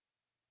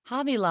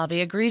Hobby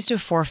Lobby agrees to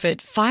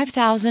forfeit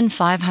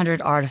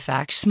 5,500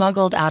 artifacts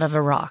smuggled out of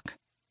Iraq.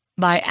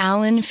 By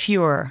Alan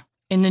Feuer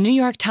in the New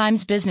York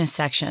Times business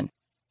section.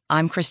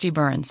 I'm Christy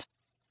Burns.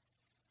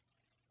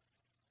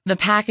 The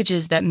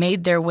packages that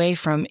made their way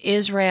from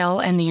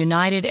Israel and the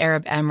United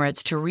Arab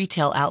Emirates to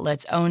retail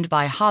outlets owned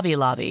by Hobby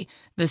Lobby,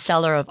 the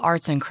seller of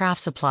arts and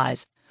craft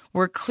supplies,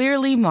 were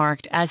clearly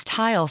marked as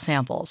tile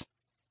samples.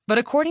 But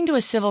according to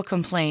a civil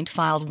complaint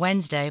filed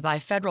Wednesday by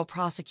federal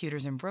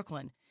prosecutors in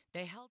Brooklyn, they held